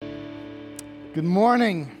Good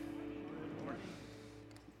morning.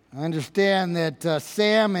 I understand that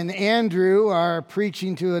Sam and Andrew are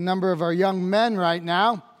preaching to a number of our young men right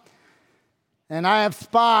now. And I have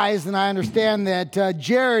spies, and I understand that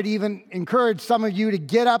Jared even encouraged some of you to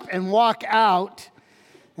get up and walk out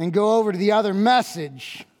and go over to the other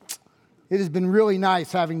message. It has been really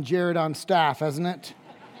nice having Jared on staff, hasn't it?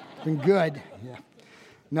 It's been good. Yeah.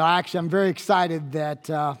 No, actually, I'm very excited that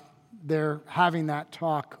they're having that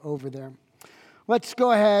talk over there. Let's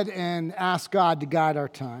go ahead and ask God to guide our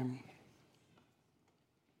time.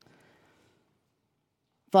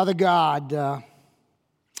 Father God, I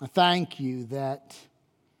thank you that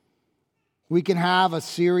we can have a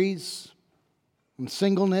series on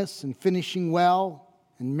singleness and finishing well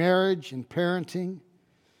and marriage and parenting.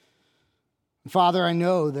 And Father, I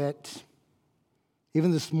know that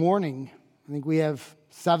even this morning, I think we have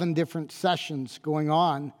 7 different sessions going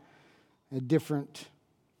on at different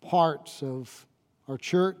parts of our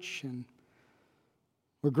church, and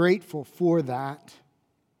we're grateful for that.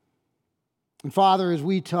 And Father, as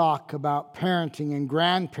we talk about parenting and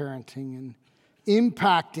grandparenting and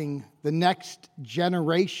impacting the next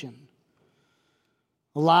generation,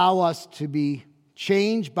 allow us to be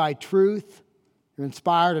changed by truth, your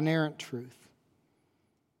inspired and inerrant truth.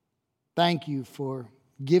 Thank you for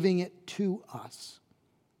giving it to us,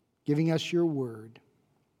 giving us your word.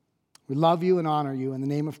 We love you and honor you in the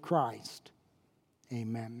name of Christ.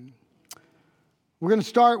 Amen. We're going to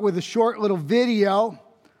start with a short little video.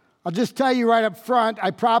 I'll just tell you right up front,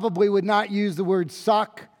 I probably would not use the word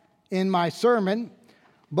suck in my sermon,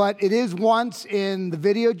 but it is once in the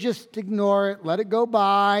video. Just ignore it. Let it go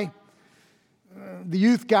by. The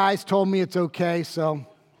youth guys told me it's okay, so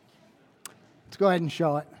let's go ahead and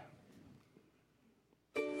show it.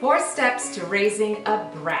 4 steps to raising a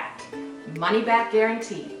brat. Money back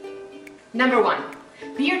guarantee. Number 1,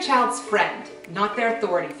 be your child's friend, not their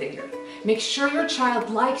authority figure. Make sure your child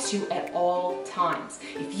likes you at all times.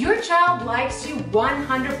 If your child likes you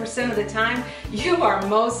 100% of the time, you are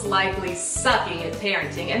most likely sucking at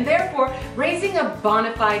parenting and therefore raising a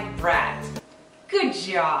bona fide brat. Good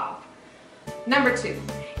job. Number 2,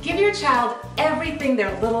 give your child everything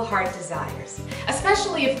their little heart desires,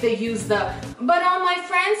 especially if they use the "but all my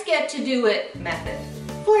friends get to do it" method.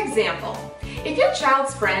 For example, if your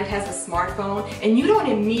child's friend has a smartphone and you don't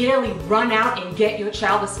immediately run out and get your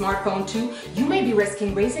child a smartphone too, you may be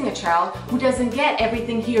risking raising a child who doesn't get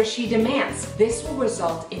everything he or she demands. This will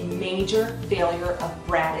result in major failure of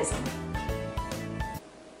bratism.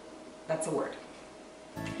 That's a word.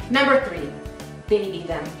 Number 3, baby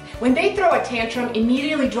them. When they throw a tantrum,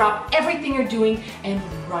 immediately drop everything you're doing and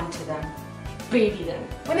run to them. Baby them.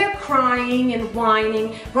 When they're crying and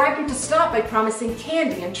whining, bribe them to stop by promising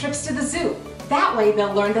candy and trips to the zoo. That way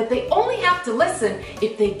they'll learn that they only have to listen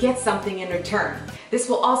if they get something in return. This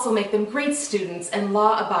will also make them great students and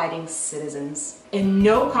law-abiding citizens. And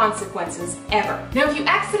no consequences ever. Now, if you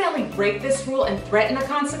accidentally break this rule and threaten a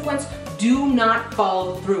consequence, do not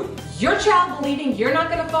follow through. Your child believing you're not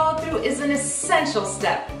going to follow through is an essential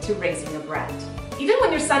step to raising a brat. Even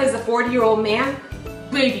when your son is a 40-year-old man,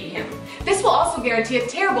 baby him. This will also guarantee a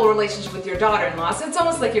terrible relationship with your daughter-in-law, so it's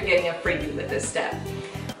almost like you're getting a freebie with this step.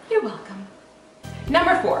 You're welcome.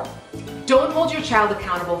 Number 4, don't hold your child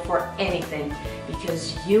accountable for anything,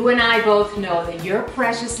 because you and I both know that your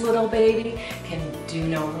precious little baby can do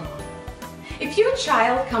no wrong. If your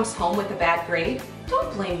child comes home with a bad grade,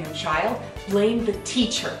 don't blame your child, blame the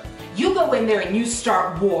teacher. You go in there and you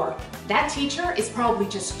start war. That teacher is probably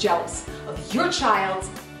just jealous of your child's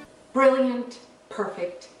brilliant,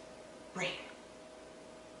 perfect brain.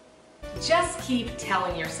 Just keep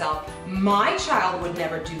telling yourself, my child would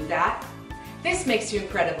never do that. This makes you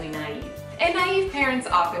incredibly naive. And naive parents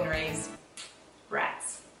often raise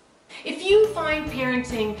brats. If you find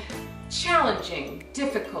parenting challenging,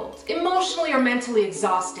 difficult, emotionally or mentally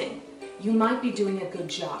exhausting, you might be doing a good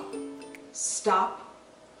job. Stop,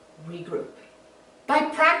 regroup. By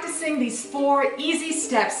practicing these 4 easy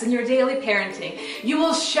steps in your daily parenting, you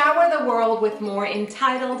will shower the world with more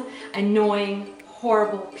entitled, annoying,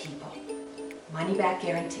 horrible people. Money back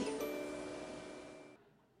guarantee.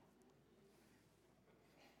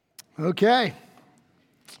 Okay.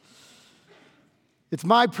 It's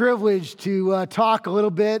my privilege to talk a little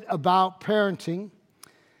bit about parenting.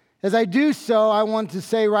 As I do so, I want to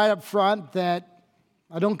say right up front that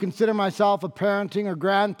I don't consider myself a parenting or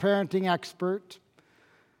grandparenting expert.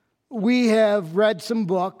 We have read some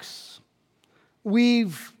books.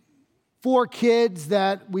 We've 4 kids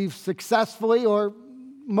that we've successfully or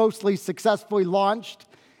mostly successfully launched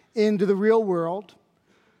into the real world.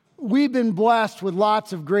 we've been blessed with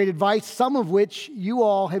lots of great advice, some of which you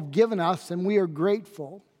all have given us, and we are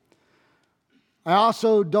grateful. I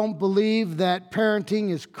also don't believe that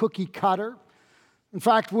parenting is cookie cutter. In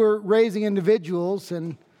fact, we're raising individuals,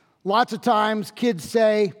 and lots of times kids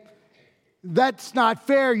say, "That's not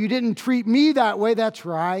fair. You didn't treat me that way." That's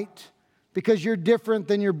right. Because you're different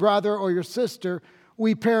than your brother or your sister,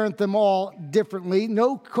 we parent them all differently.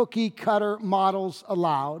 No cookie cutter models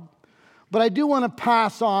allowed. But I do want to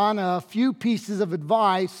pass on a few pieces of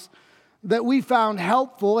advice that we found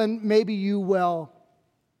helpful, and maybe you will.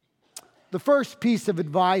 The first piece of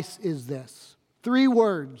advice is this. 3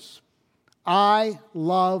 words. I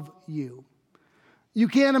love you. You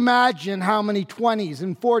can't imagine how many 20s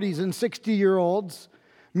and 40s and 60-year-olds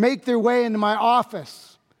make their way into my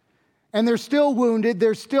office, and they're still wounded,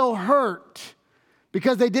 they're still hurt,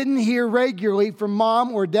 because they didn't hear regularly from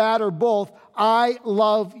mom or dad or both, I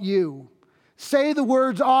love you. Say the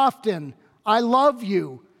words often, I love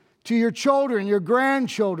you, to your children, your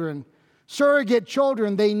grandchildren, surrogate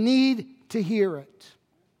children. They need to hear it.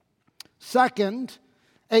 Second,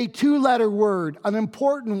 a 2-letter word, an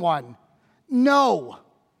important one. No.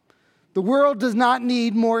 The world does not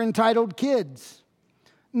need more entitled kids.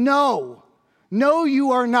 No. No,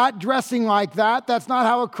 you are not dressing like that. That's not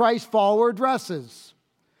how a Christ follower dresses.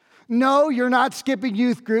 No, you're not skipping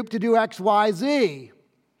youth group to do X, Y, Z.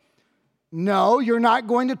 No, you're not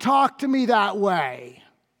going to talk to me that way.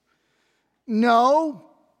 No,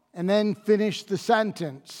 and then finish the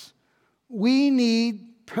sentence. We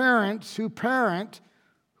need parents who parent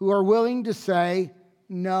who are willing to say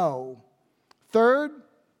no. Third,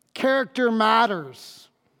 character matters.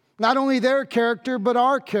 Not only their character, but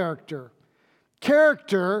our character.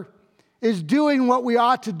 Character is doing what we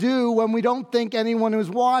ought to do when we don't think anyone is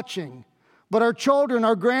watching. But our children,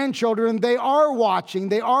 our grandchildren, they are watching,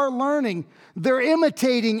 they are learning, they're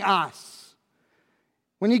imitating us.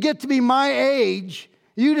 When you get to be my age,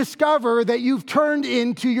 you discover that you've turned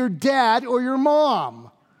into your dad or your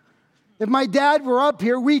mom. If my dad were up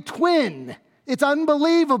here, we twin. It's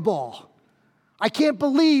unbelievable. I can't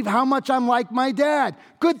believe how much I'm like my dad.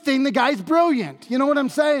 Good thing the guy's brilliant. You know what I'm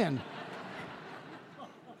saying?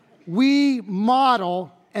 We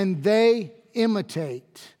model and they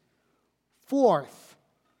imitate. Fourth,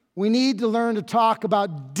 we need to learn to talk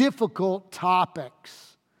about difficult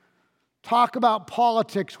topics. Talk about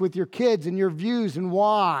politics with your kids and your views and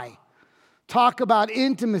why. Talk about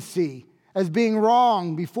intimacy as being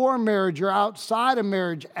wrong before marriage or outside of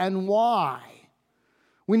marriage and why.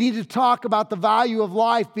 We need to talk about the value of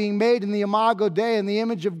life being made in the Imago Dei, in the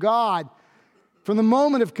image of God. From the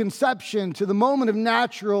moment of conception to the moment of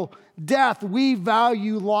natural death, we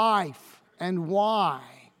value life and why.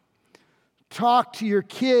 Talk to your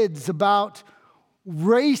kids about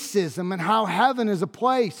racism and how heaven is a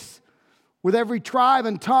place with every tribe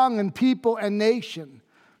and tongue and people and nation.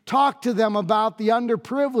 Talk to them about the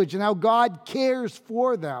underprivileged and how God cares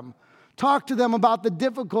for them. Talk to them about the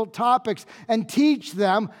difficult topics and teach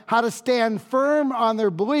them how to stand firm on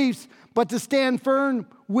their beliefs, but to stand firm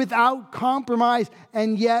without compromise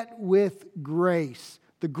and yet with grace.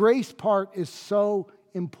 The grace part is so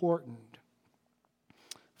important.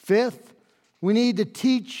 Fifth, we need to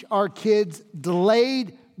teach our kids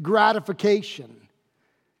delayed gratification.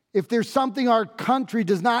 If there's something our country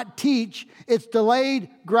does not teach, it's delayed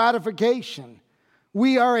gratification.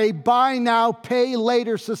 We are a buy now, pay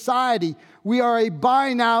later society. We are a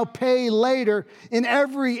buy now, pay later in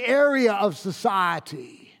every area of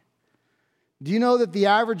society. Do you know that the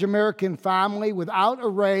average American family, without a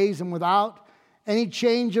raise and without any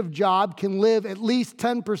change of job, can live at least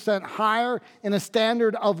 10% higher in a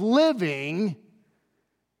standard of living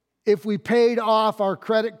if we paid off our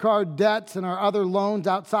credit card debts and our other loans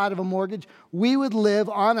outside of a mortgage? We would live,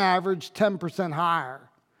 on average, 10% higher.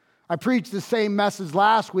 I preached the same message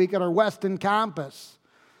last week at our Weston campus.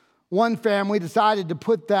 One family decided to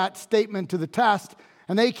put that statement to the test,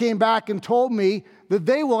 and they came back and told me that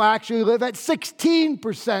they will actually live at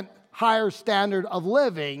 16% higher standard of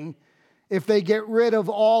living if they get rid of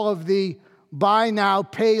all of the buy now,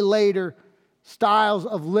 pay later styles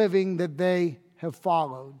of living that they have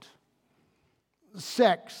followed.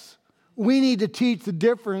 6, we need to teach the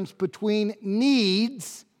difference between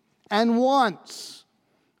needs and wants.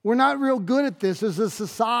 We're not real good at this as a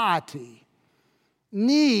society.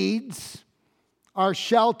 Needs are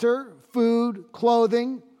shelter, food,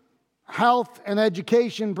 clothing, health, and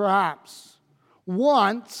education, perhaps.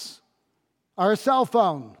 Wants are a cell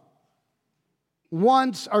phone.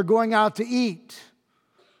 Wants are going out to eat.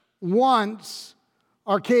 Wants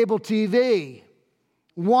are cable TV.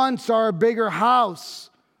 Wants are a bigger house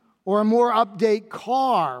or a more update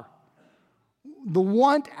car. the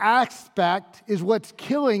want aspect is what's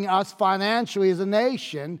killing us financially as a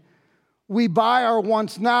nation. We buy our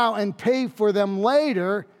wants now and pay for them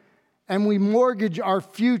later, and we mortgage our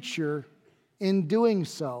future in doing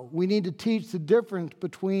so. We need to teach the difference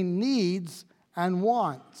between needs and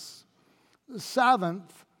wants.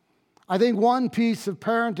 Seventh, I think one piece of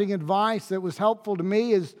parenting advice that was helpful to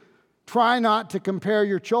me is try not to compare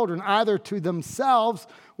your children either to themselves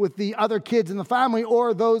with the other kids in the family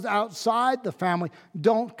or those outside the family.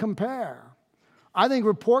 Don't compare. I think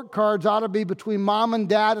report cards ought to be between mom and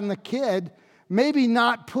dad and the kid, maybe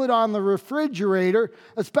not put on the refrigerator,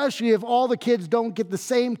 especially if all the kids don't get the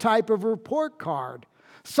same type of report card.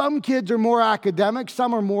 Some kids are more academic,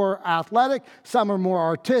 some are more athletic, some are more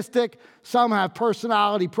artistic, some have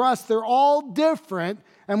personality plus. They're all different,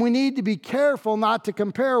 and we need to be careful not to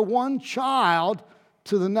compare one child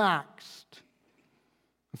to the next.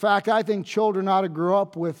 In fact, I think children ought to grow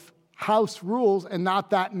up with house rules and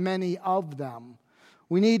not that many of them.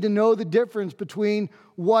 We need to know the difference between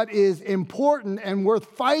what is important and worth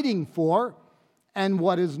fighting for and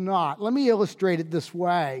what is not. Let me illustrate it this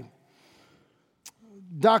way.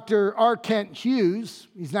 Dr. R. Kent Hughes,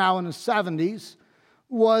 he's now in his 70s,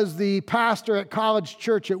 was the pastor at College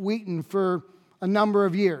Church at Wheaton for a number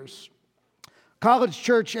of years. College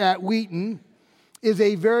Church at Wheaton is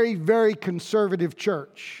a very, very conservative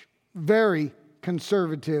church. Very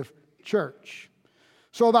conservative church.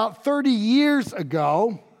 So about 30 years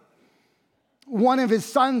ago, one of his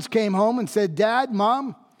sons came home and said, "Dad,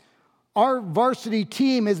 Mom, our varsity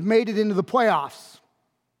team has made it into the playoffs.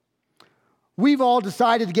 We've all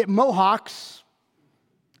decided to get mohawks,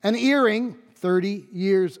 an earring 30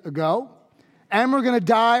 years ago, and we're going to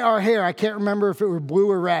dye our hair." I can't remember if it were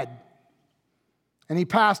blue or red. And he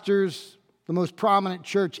pastors the most prominent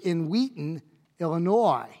church in Wheaton,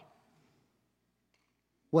 Illinois.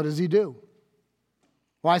 What does he do?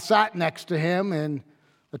 Well, I sat next to him in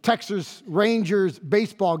the Texas Rangers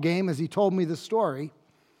baseball game as he told me the story.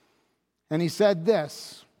 And he said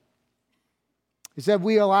this. He said,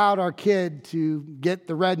 "We allowed our kid to get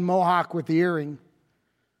the red mohawk with the earring.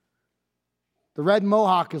 The red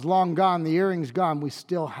mohawk is long gone. The earring's gone. We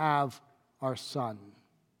still have our son."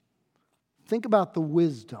 Think about the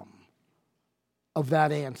wisdom of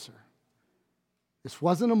that answer. This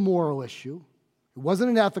wasn't a moral issue. It wasn't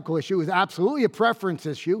an ethical issue. It was absolutely a preference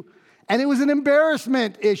issue. And it was an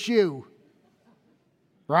embarrassment issue.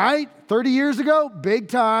 Right? 30 years ago, big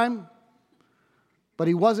time. But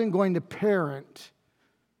he wasn't going to parent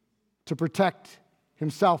to protect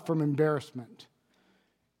himself from embarrassment.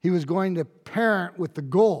 He was going to parent with the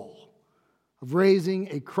goal of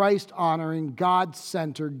raising a Christ-honoring,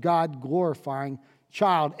 God-centered, God-glorifying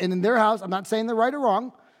child. And in their house, I'm not saying they're right or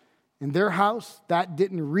wrong, in their house, that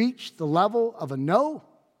didn't reach the level of a no.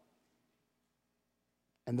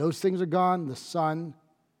 And those things are gone. The son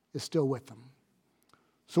is still with them.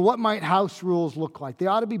 So what might house rules look like? They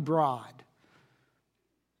ought to be broad.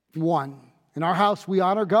 One, in our house, we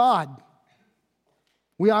honor God.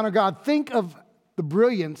 We honor God. Think of the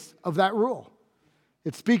brilliance of that rule.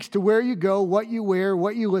 It speaks to where you go, what you wear,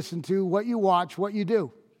 what you listen to, what you watch, what you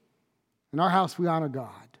do. In our house, we honor God.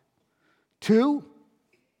 Two,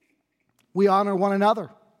 we honor one another.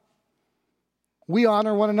 We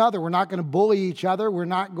honor one another. We're not going to bully each other. We're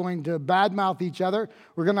not going to badmouth each other.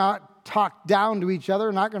 We're going to not talk down to each other.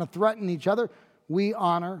 We're not going to threaten each other. We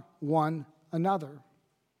honor one another.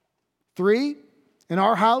 Three, in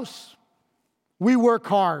our house, we work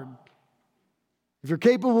hard. If you're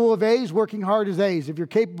capable of A's, working hard is A's. If you're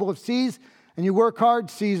capable of C's and you work hard,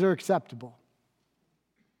 C's are acceptable.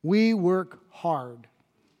 We work hard.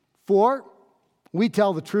 Four, we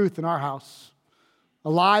tell the truth in our house. A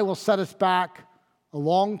lie will set us back a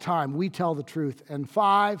long time. We tell the truth. And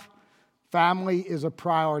five, family is a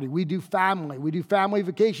priority. We do family. We do family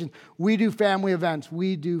vacations. We do family events.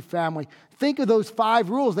 We do family. Think of those 5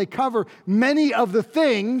 rules. They cover many of the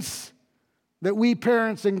things that we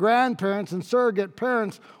parents and grandparents and surrogate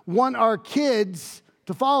parents want our kids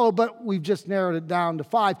to follow, but we've just narrowed it down to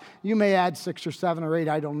 5. You may add 6 or 7 or 8,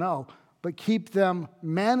 I don't know. But keep them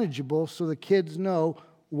manageable so the kids know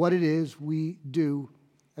what it is we do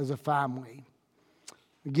as a family.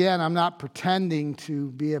 Again, I'm not pretending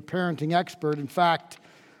to be a parenting expert. In fact,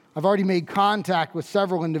 I've already made contact with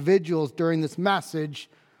several individuals during this message,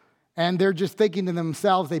 and they're just thinking to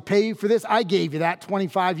themselves, they pay you for this? I gave you that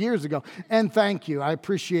 25 years ago. And thank you. I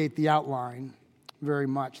appreciate the outline very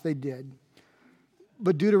much. They did.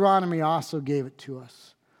 But Deuteronomy also gave it to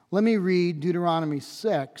us. Let me read Deuteronomy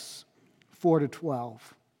 6, 4-12.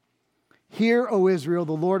 Hear, O Israel,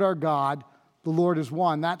 the Lord our God, the Lord is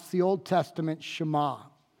one. That's the Old Testament Shema.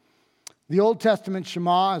 The Old Testament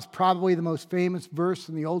Shema is probably the most famous verse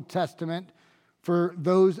in the Old Testament for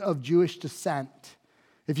those of Jewish descent.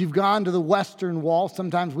 If you've gone to the Western Wall,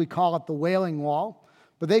 sometimes we call it the Wailing Wall,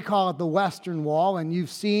 but they call it the Western Wall, and you've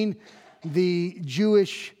seen the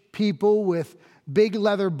Jewish people with big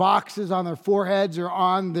leather boxes on their foreheads or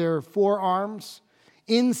on their forearms.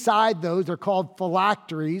 Inside those, they're called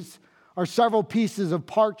phylacteries, are several pieces of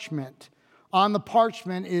parchment. On the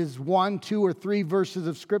parchment is 1, 2, or 3 verses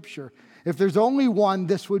of Scripture. If there's only one,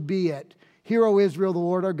 this would be it. Hear, O Israel, the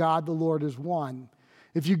Lord our God, the Lord is one.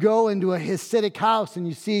 If you go into a Hasidic house and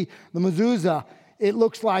you see the mezuzah, it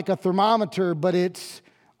looks like a thermometer, but it's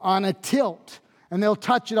on a tilt. And they'll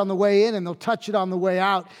touch it on the way in and they'll touch it on the way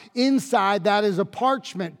out. Inside, that is a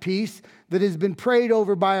parchment piece that has been prayed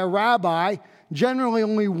over by a rabbi. Generally,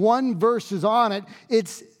 only one verse is on it.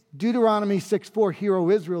 It's Deuteronomy 6:4, Hear,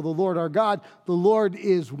 O Israel, the Lord our God, the Lord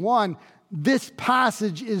is one. This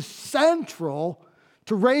passage is central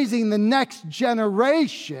to raising the next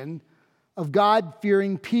generation of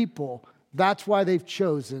God-fearing people. That's why they've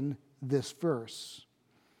chosen this verse.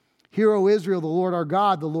 Hear, O Israel, the Lord our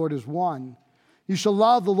God, the Lord is one. You shall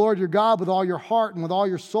love the Lord your God with all your heart and with all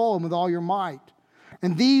your soul and with all your might.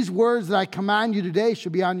 And these words that I command you today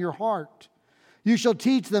shall be on your heart. You shall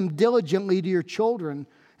teach them diligently to your children,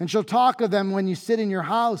 and shall talk of them when you sit in your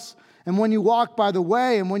house, and when you walk by the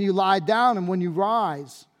way, and when you lie down, and when you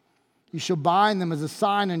rise. You shall bind them as a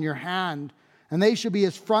sign on your hand, and they shall be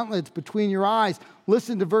as frontlets between your eyes.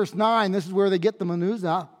 Listen to verse 9. This is where they get the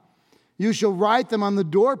mezuzah. You shall write them on the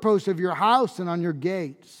doorposts of your house and on your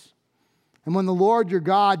gates. And when the Lord your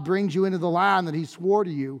God brings you into the land that he swore to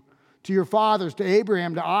you, to your fathers, to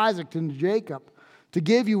Abraham, to Isaac, and to Jacob, to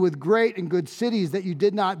give you with great and good cities that you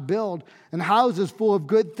did not build, and houses full of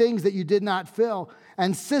good things that you did not fill,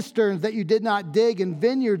 and cisterns that you did not dig, and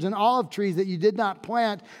vineyards and olive trees that you did not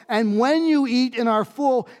plant. And when you eat and are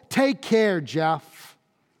full, take care, Jeff.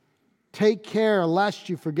 Take care lest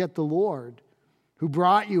you forget the Lord, who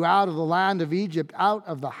brought you out of the land of Egypt, out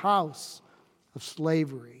of the house of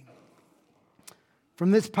slavery.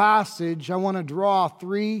 From this passage, I want to draw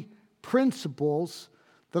 3 principles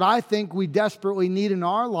that I think we desperately need in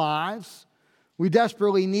our lives. We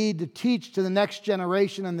desperately need to teach to the next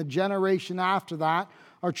generation and the generation after that,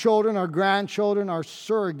 our children, our grandchildren, our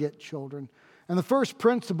surrogate children. And the first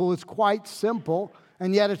principle is quite simple,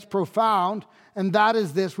 and yet it's profound, and that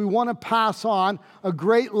is this: we want to pass on a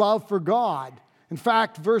great love for God. In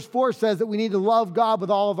fact, verse 4 says that we need to love God with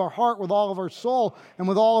all of our heart, with all of our soul, and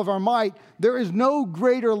with all of our might. There is no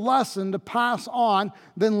greater lesson to pass on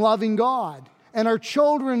than loving God. And our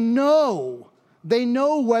children know. They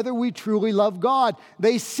know whether we truly love God.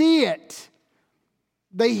 They see it.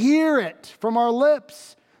 They hear it from our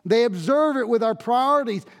lips. They observe it with our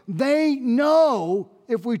priorities. They know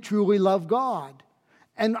if we truly love God.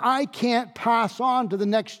 And I can't pass on to the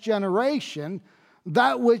next generation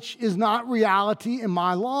that which is not reality in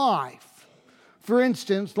my life. For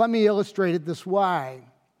instance, let me illustrate it this way.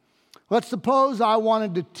 Let's suppose I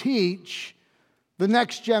wanted to teach the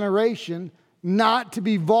next generation not to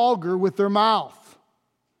be vulgar with their mouth.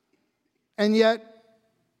 And yet,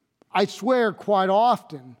 I swear quite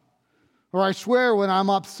often, or I swear when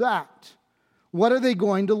I'm upset. What are they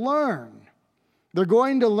going to learn? They're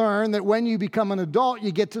going to learn that when you become an adult,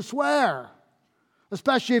 you get to swear.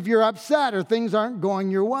 Especially if you're upset or things aren't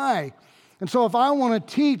going your way. And so if I want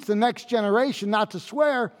to teach the next generation not to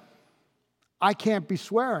swear, I can't be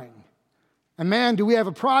swearing. And man, do we have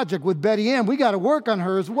a project with Betty Ann. We got to work on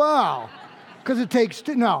her as well. Because it takes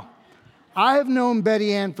two. No, I have known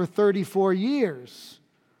Betty Ann for 34 years.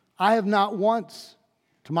 I have not once,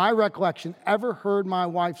 to my recollection, ever heard my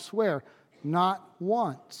wife swear. Not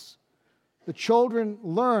once. The children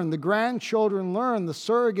learn, the grandchildren learn, the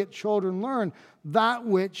surrogate children learn that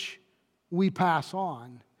which we pass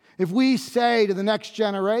on. If we say to the next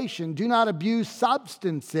generation, do not abuse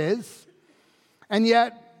substances, and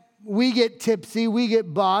yet we get tipsy, we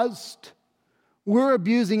get buzzed, we're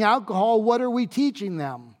abusing alcohol, what are we teaching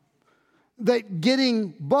them? That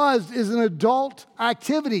getting buzzed is an adult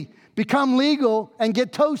activity. Become legal and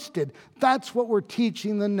get toasted. That's what we're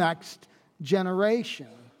teaching the next generation.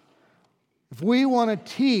 If we want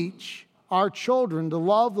to teach our children to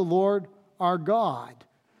love the Lord our God,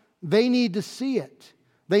 they need to see it.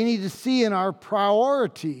 They need to see in our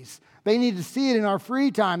priorities. They need to see it in our free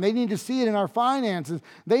time. They need to see it in our finances.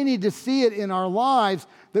 They need to see it in our lives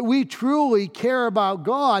that we truly care about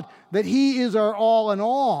God, that He is our all in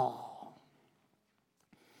all.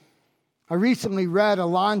 I recently read a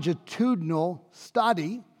longitudinal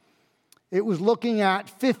study. It was looking at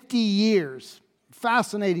 50 years.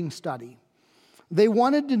 Fascinating study. They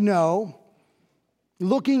wanted to know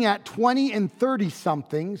looking at 20 and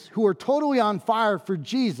 30-somethings who are totally on fire for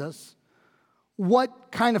Jesus,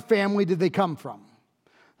 what kind of family did they come from?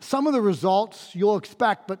 Some of the results you'll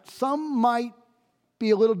expect, but some might be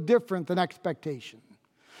a little different than expectation.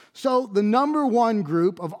 So the number one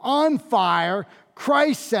group of on fire,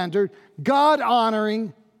 Christ-centered,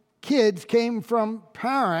 God-honoring kids came from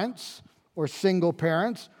parents or single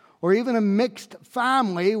parents or even a mixed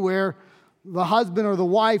family where the husband or the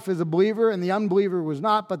wife is a believer and the unbeliever was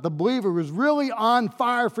not, but the believer was really on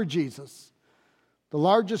fire for Jesus. The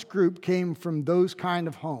largest group came from those kind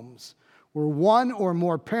of homes where one or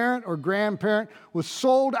more parent or grandparent was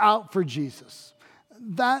sold out for Jesus.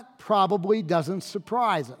 That probably doesn't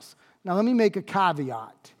surprise us. Now, let me make a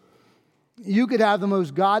caveat. You could have the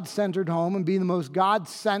most God-centered home and be the most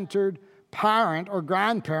God-centered parent or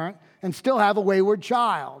grandparent and still have a wayward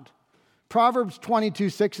child. Proverbs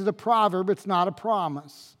 22:6 is a proverb, it's not a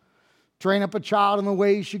promise. Train up a child in the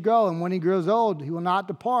way he should go, and when he grows old, he will not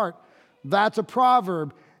depart. That's a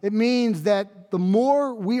proverb. It means that the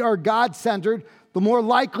more we are God-centered, the more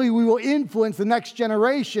likely we will influence the next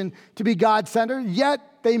generation to be God-centered, yet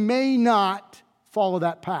they may not follow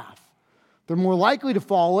that path. They're more likely to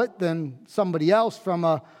follow it than somebody else from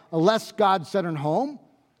a less God-centered home,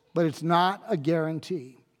 but it's not a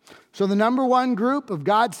guarantee. So the number one group of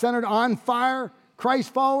God-centered, on fire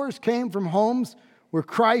Christ followers came from homes where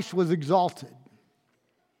Christ was exalted.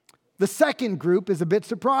 The second group is a bit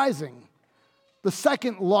surprising. The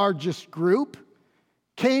second largest group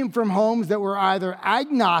came from homes that were either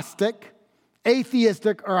agnostic,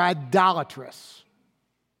 atheistic, or idolatrous.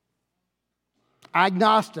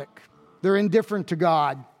 Agnostic, they're indifferent to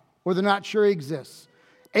God, or they're not sure He exists.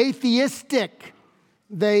 Atheistic,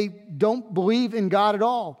 they don't believe in God at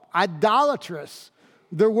all. Idolatrous,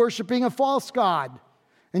 they're worshiping a false god.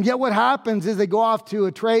 And yet what happens is they go off to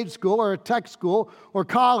a trade school or a tech school or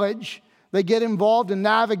college. They get involved in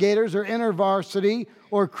navigators or InterVarsity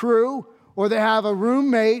or crew, or they have a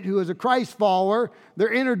roommate who is a Christ follower.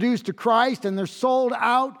 They're introduced to Christ and they're sold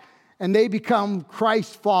out and they become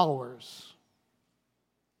Christ followers.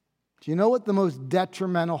 Do you know what the most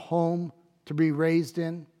detrimental home to be raised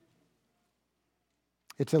in?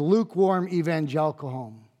 It's a lukewarm evangelical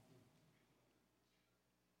home.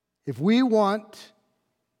 If we want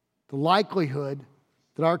the likelihood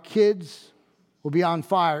that our kids will be on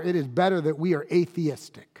fire, it is better that we are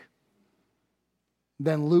atheistic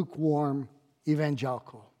than lukewarm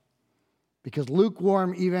evangelical. Because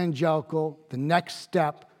lukewarm evangelical, the next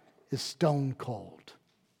step is stone cold.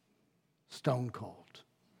 Stone cold.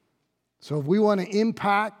 So if we want to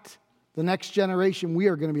impact the next generation, we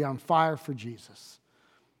are going to be on fire for Jesus.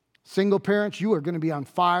 Single parents, you are going to be on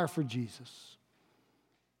fire for Jesus.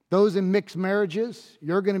 Those in mixed marriages,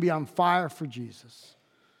 you're going to be on fire for Jesus.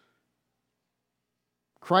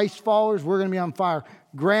 Christ followers, we're going to be on fire.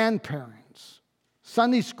 Grandparents,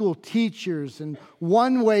 Sunday school teachers, and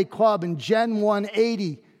One-Way Club, and Gen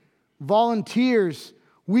 180, volunteers,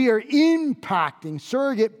 we are impacting,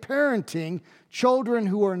 surrogate parenting children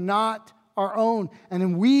who are not our own. And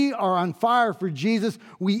when we are on fire for Jesus,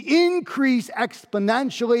 we increase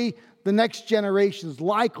exponentially the next generation's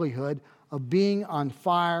likelihood of being on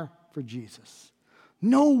fire for Jesus.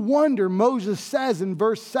 No wonder Moses says in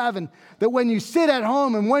verse 7 that when you sit at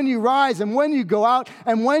home and when you rise and when you go out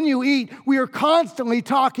and when you eat, we are constantly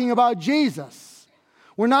talking about Jesus.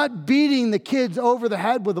 We're not beating the kids over the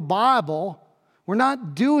head with the Bible. We're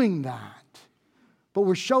not doing that. But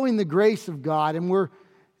we're showing the grace of God and we're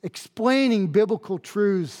explaining biblical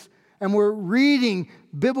truths and we're reading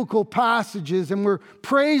biblical passages and we're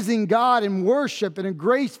praising God in worship in a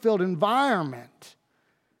grace-filled environment.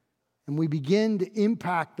 And we begin to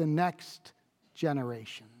impact the next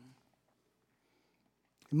generation.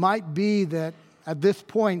 It might be that at this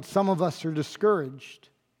point some of us are discouraged.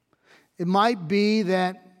 It might be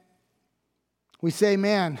that we say,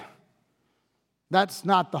 man, that's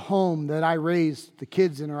not the home that I raised the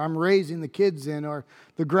kids in, or I'm raising the kids in, or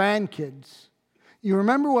the grandkids. You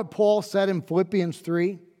remember what Paul said in Philippians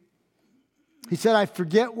 3? He said, I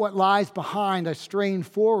forget what lies behind. I strain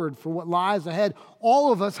forward for what lies ahead.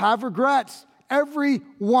 All of us have regrets. Every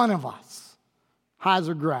one of us has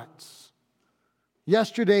regrets.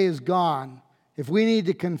 Yesterday is gone. If we need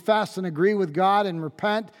to confess and agree with God and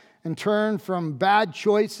repent and turn from bad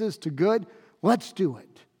choices to good, let's do it.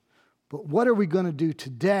 But what are we going to do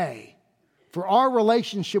today for our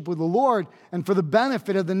relationship with the Lord and for the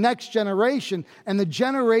benefit of the next generation and the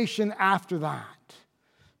generation after that?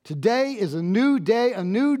 Today is a new day, a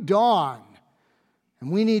new dawn,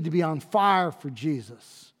 and we need to be on fire for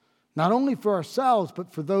Jesus, not only for ourselves,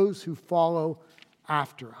 but for those who follow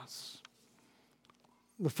after us.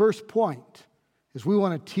 the first point is we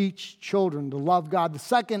want to teach children to love God. The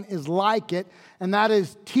second is like it, and that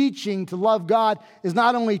is teaching to love God is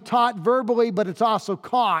not only taught verbally, but it's also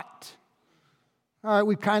caught. All right,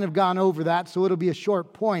 we've kind of gone over that, so it'll be a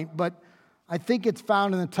short point, but I think it's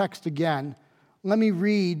found in the text again. Let me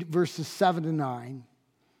read verses 7 to 9.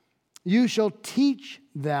 You shall teach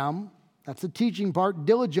them, that's the teaching part,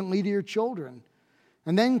 diligently to your children.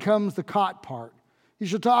 And then comes the caught part. You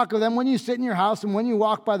shall talk of them when you sit in your house and when you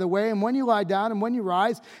walk by the way and when you lie down and when you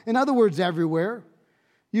rise. In other words, everywhere.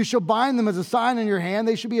 You shall bind them as a sign in your hand.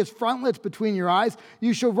 They shall be as frontlets between your eyes.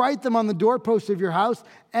 You shall write them on the doorposts of your house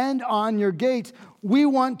and on your gates. We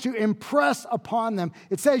want to impress upon them.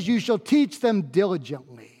 It says you shall teach them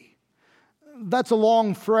diligently. That's a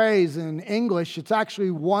long phrase in English. It's actually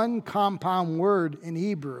one compound word in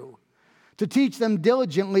Hebrew. To teach them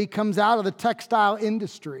diligently comes out of the textile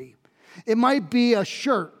industry. It might be a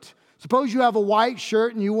shirt. Suppose you have a white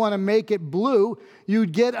shirt and you want to make it blue.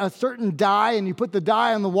 You'd get a certain dye and you put the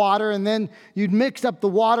dye in the water, and then you'd mix up the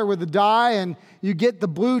water with the dye and you get the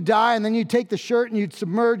blue dye, and then you take the shirt and you'd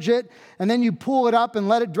submerge it, and then you pull it up and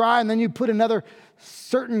let it dry, and then you put another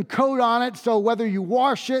certain coat on it, so whether you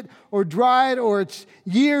wash it or dry it or it's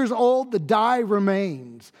years old, the dye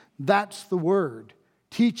remains. That's the word.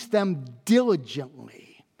 Teach them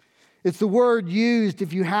diligently. It's the word used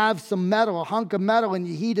if you have some metal, a hunk of metal, and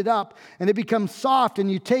you heat it up and it becomes soft,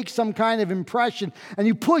 and you take some kind of impression and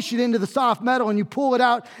you push it into the soft metal and you pull it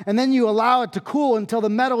out, and then you allow it to cool until the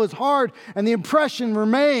metal is hard and the impression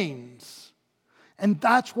remains. And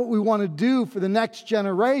that's what we want to do for the next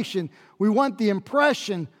generation. We want the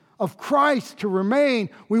impression of Christ to remain.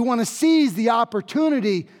 We want to seize the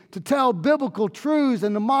opportunity to tell biblical truths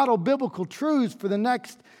and to model biblical truths for the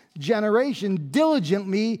next generation.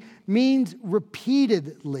 Diligently means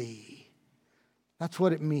repeatedly. That's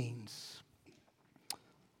what it means.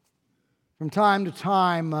 From time to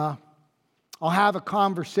time, I'll have a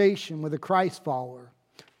conversation with a Christ follower.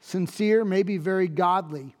 Sincere, maybe very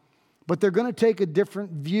godly, but they're going to take a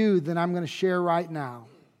different view than I'm going to share right now.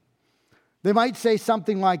 They might say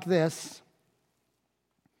something like this: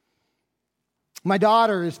 my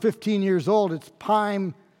daughter is 15 years old. It's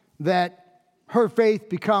time that her faith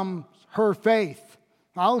becomes her faith.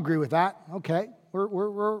 I'll agree with that. Okay,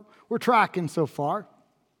 we're tracking so far.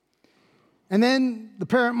 And then the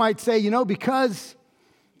parent might say, because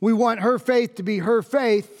we want her faith to be her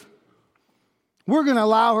faith, we're going to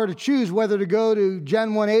allow her to choose whether to go to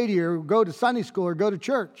Gen 180 or go to Sunday school or go to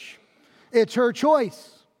church. It's her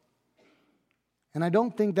choice. And I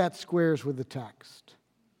don't think that squares with the text.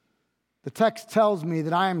 The text tells me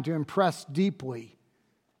that I am to impress deeply.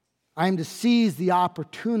 I am to seize the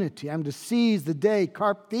opportunity. I'm to seize the day,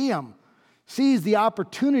 carpe diem. Seize the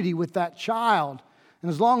opportunity with that child.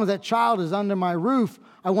 And as long as that child is under my roof,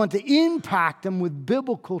 I want to impact them with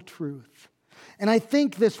biblical truth. And I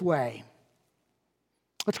think this way.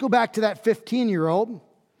 Let's go back to that 15-year-old.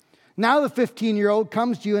 Now the 15-year-old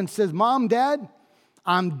comes to you and says, Mom, Dad,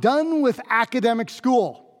 I'm done with academic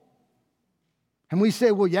school. And we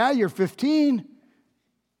say, well, yeah, you're 15.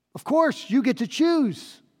 Of course, you get to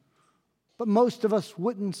choose. But most of us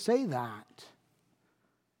wouldn't say that.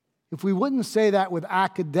 If we wouldn't say that with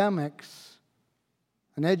academics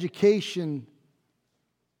and education,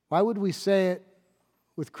 why would we say it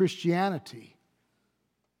with Christianity?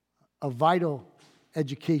 A vital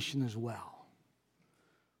education as well.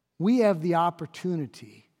 We have the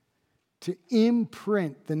opportunity to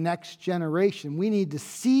imprint the next generation. We need to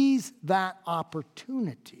seize that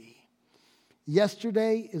opportunity.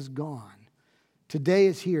 Yesterday is gone. Today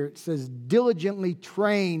is here. It says, diligently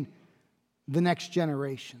train the next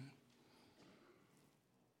generation.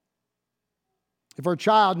 If our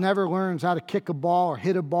child never learns how to kick a ball or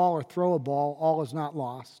hit a ball or throw a ball, all is not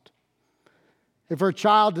lost. If our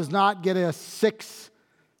child does not get a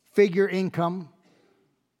six-figure income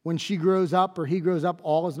when she grows up or he grows up,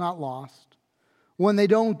 all is not lost. When they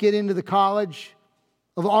don't get into the college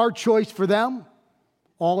of our choice for them,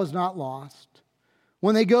 all is not lost.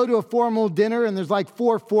 When they go to a formal dinner and there's like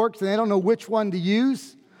 4 forks and they don't know which one to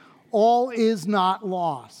use, all is not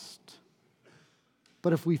lost.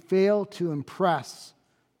 But if we fail to impress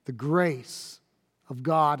the grace of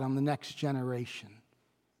God on the next generation,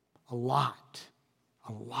 a lot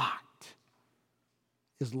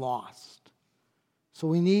is lost. So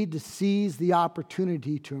we need to seize the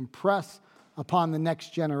opportunity to impress upon the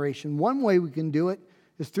next generation. One way we can do it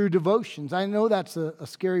is through devotions. I know that's a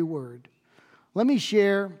scary word. Let me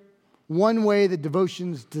share one way that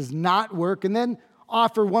devotions does not work, and then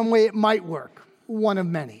offer one way it might work, one of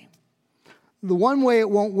many. The one way it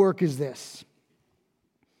won't work is this.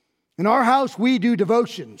 In our house, we do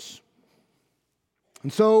devotions.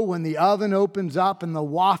 And so when the oven opens up and the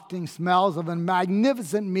wafting smells of a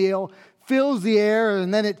magnificent meal fills the air,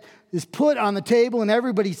 and then it is put on the table and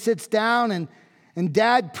everybody sits down and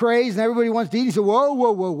Dad prays and everybody wants to eat, he said, whoa,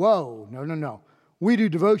 whoa, whoa, whoa. No. We do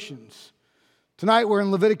devotions. Tonight we're in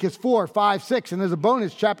Leviticus 4, 5, 6, and there's a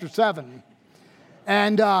bonus, chapter 7.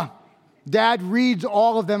 And Dad reads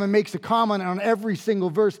all of them and makes a comment on every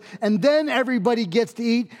single verse. And then everybody gets to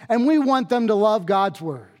eat, and we want them to love God's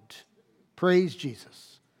word. Praise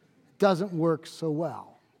Jesus. It doesn't work so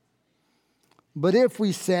well. But if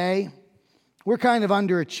we say, we're kind of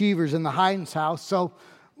underachievers in the Hines house, so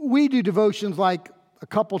we do devotions like a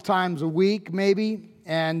couple times a week maybe,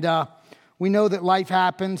 and we know that life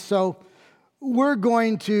happens, so we're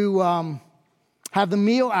going to have the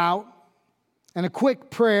meal out and a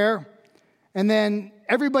quick prayer, and then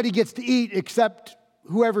everybody gets to eat except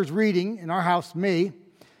whoever's reading, in our house, me.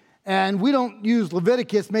 And we don't use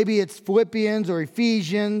Leviticus. Maybe it's Philippians or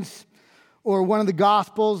Ephesians or one of the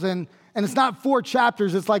Gospels. And it's not 4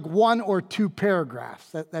 chapters. It's like 1 or 2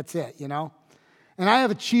 paragraphs. That's it, you know. And I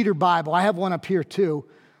have a cheater Bible. I have one up here too.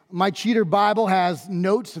 My cheater Bible has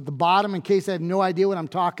notes at the bottom in case I have no idea what I'm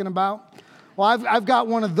talking about. Well, I've got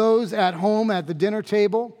one of those at home at the dinner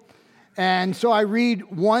table. And so I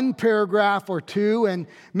read 1 paragraph or 2 and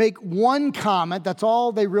make 1 comment. That's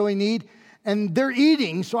all they really need. And they're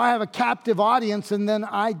eating, so I have a captive audience, and then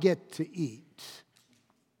I get to eat.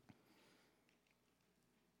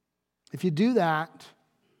 If you do that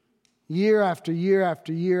year after year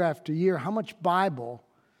after year after year, how much Bible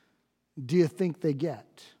do you think they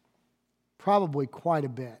get? Probably quite a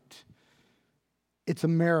bit. It's a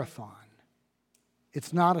marathon.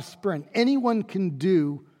 It's not a sprint. Anyone can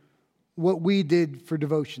do what we did for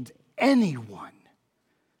devotions. Anyone.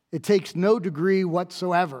 It takes no degree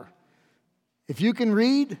whatsoever. If you can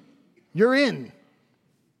read, you're in.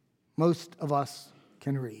 Most of us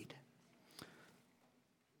can read.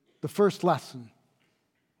 The first lesson,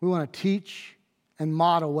 we want to teach and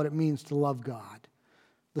model what it means to love God.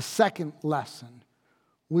 The second lesson,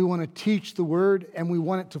 we want to teach the word and we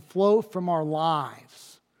want it to flow from our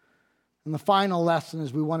lives. And the final lesson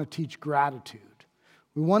is we want to teach gratitude.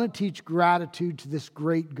 We want to teach gratitude to this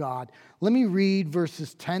great God. Let me read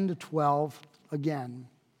verses 10 to 12 again.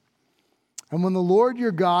 And when the Lord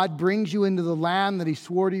your God brings you into the land that he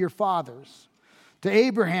swore to your fathers, to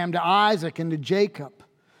Abraham, to Isaac, and to Jacob,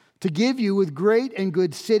 to give you with great and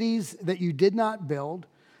good cities that you did not build,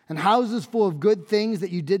 and houses full of good things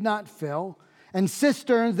that you did not fill, and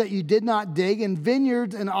cisterns that you did not dig, and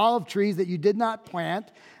vineyards and olive trees that you did not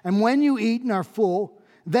plant, and when you eat and are full,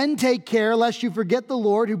 then take care lest you forget the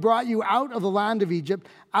Lord who brought you out of the land of Egypt,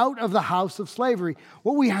 out of the house of slavery.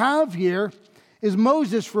 What we have here is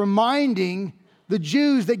Moses reminding the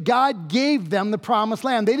Jews that God gave them the promised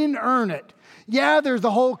land. They didn't earn it. Yeah, there's the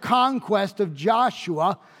whole conquest of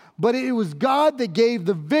Joshua, but it was God that gave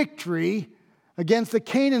the victory against the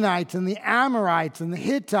Canaanites and the Amorites and the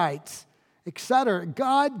Hittites, etc.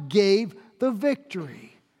 God gave the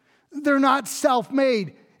victory. They're not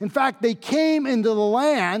self-made. In fact, they came into the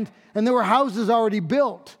land and there were houses already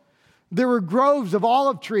built. There were groves of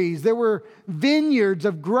olive trees. There were vineyards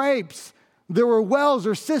of grapes. There were wells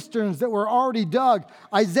or cisterns that were already dug.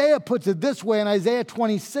 Isaiah puts it this way in Isaiah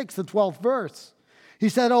 26, the 12th verse. He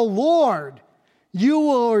said, "O Lord, you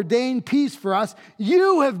will ordain peace for us.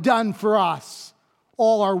 You have done for us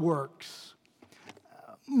all our works."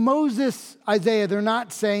 Moses, Isaiah, they're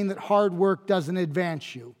not saying that hard work doesn't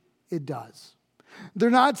advance you. It does. They're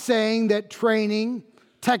not saying that training,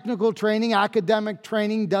 technical training, academic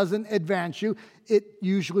training doesn't advance you. It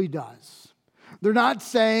usually does. They're not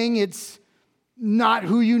saying it's not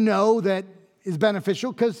who you know that is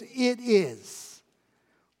beneficial, because it is.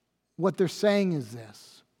 What they're saying is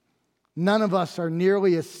this: none of us are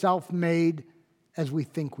nearly as self-made as we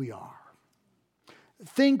think we are.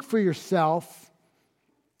 Think for yourself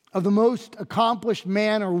of the most accomplished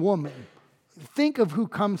man or woman. Think of who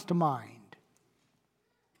comes to mind.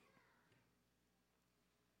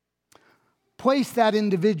 Place that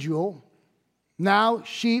individual. Now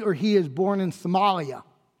she or he is born in Somalia,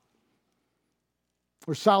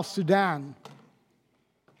 or South Sudan,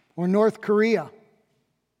 or North Korea,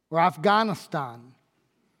 or Afghanistan,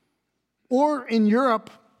 or in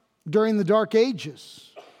Europe during the Dark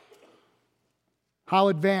Ages. How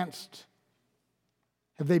advanced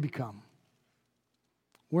have they become?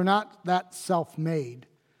 We're not that self-made.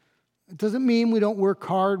 It doesn't mean we don't work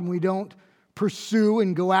hard and we don't pursue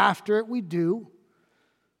and go after it. We do.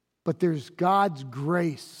 But there's God's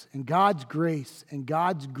grace and God's grace and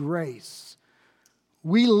God's grace.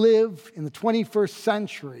 We live in the 21st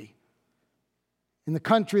century in the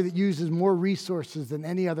country that uses more resources than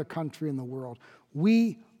any other country in the world.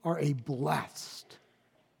 We are a blessed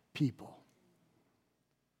people.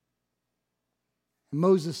 And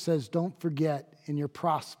Moses says, don't forget in your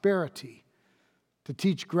prosperity to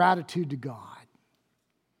teach gratitude to God.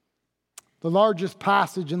 The largest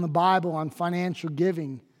passage in the Bible on financial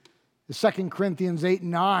giving is 2 Corinthians 8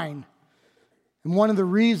 and 9. And one of the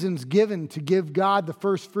reasons given to give God the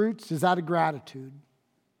first fruits is out of gratitude.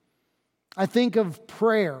 I think of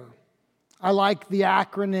prayer. I like the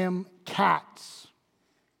acronym CATS.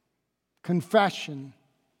 Confession,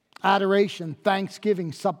 adoration,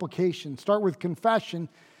 thanksgiving, supplication. Start with confession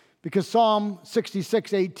because Psalm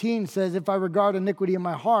 66:18 says, if I regard iniquity in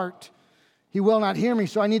my heart, he will not hear me,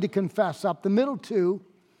 so I need to confess up. The middle two,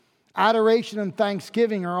 adoration and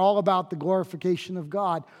thanksgiving, are all about the glorification of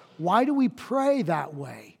God. Why do we pray that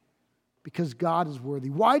way? Because God is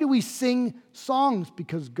worthy. Why do we sing songs?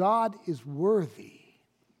 Because God is worthy.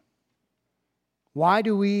 Why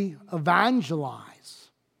do we evangelize?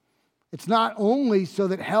 It's not only so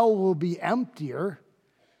that hell will be emptier,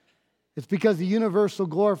 it's because the universal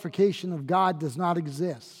glorification of God does not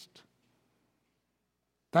exist.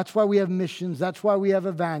 That's why we have missions. That's why we have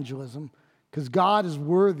evangelism, because God is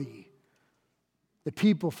worthy. The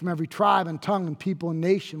people from every tribe and tongue and people and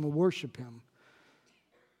nation will worship him.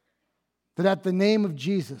 That at the name of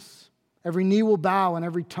Jesus, every knee will bow and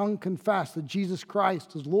every tongue confess that Jesus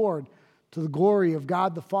Christ is Lord to the glory of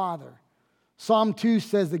God the Father. Psalm 2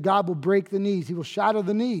 says that God will break the knees. He will shatter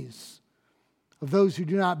the knees of those who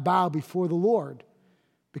do not bow before the Lord,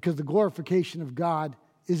 because the glorification of God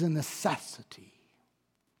is a necessity.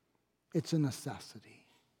 It's a necessity.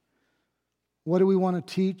 What do we want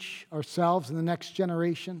to teach ourselves and the next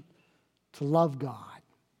generation? To love God,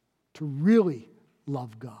 to really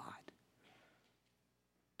love God.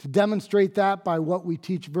 To demonstrate that by what we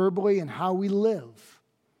teach verbally and how we live.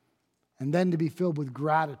 And then to be filled with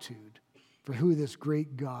gratitude for who this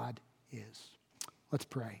great God is. Let's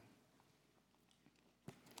pray.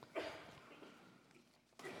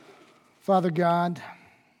 Father God,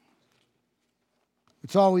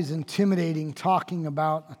 it's always intimidating talking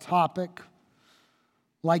about a topic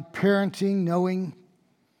like parenting, knowing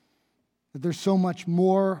that there's so much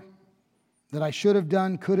more that I should have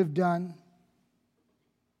done, could have done,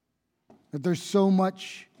 that there's so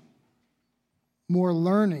much more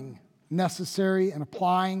learning necessary and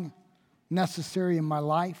applying necessary in my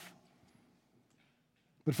life.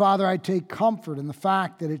 But Father, I take comfort in the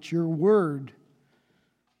fact that it's your word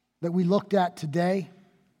that we looked at today.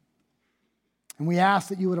 And we ask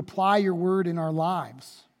that you would apply your word in our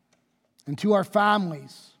lives and to our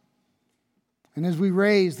families. And as we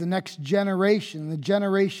raise the next generation, the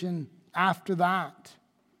generation after that,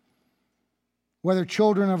 whether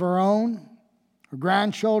children of our own or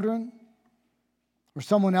grandchildren or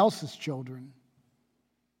someone else's children,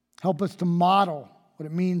 help us to model what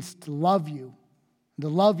it means to love you and to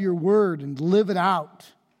love your word and to live it out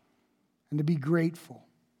and to be grateful.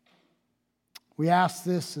 We ask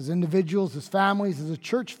this as individuals, as families, as a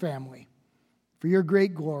church family, for your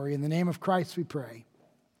great glory. In the name of Christ we pray.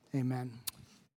 Amen.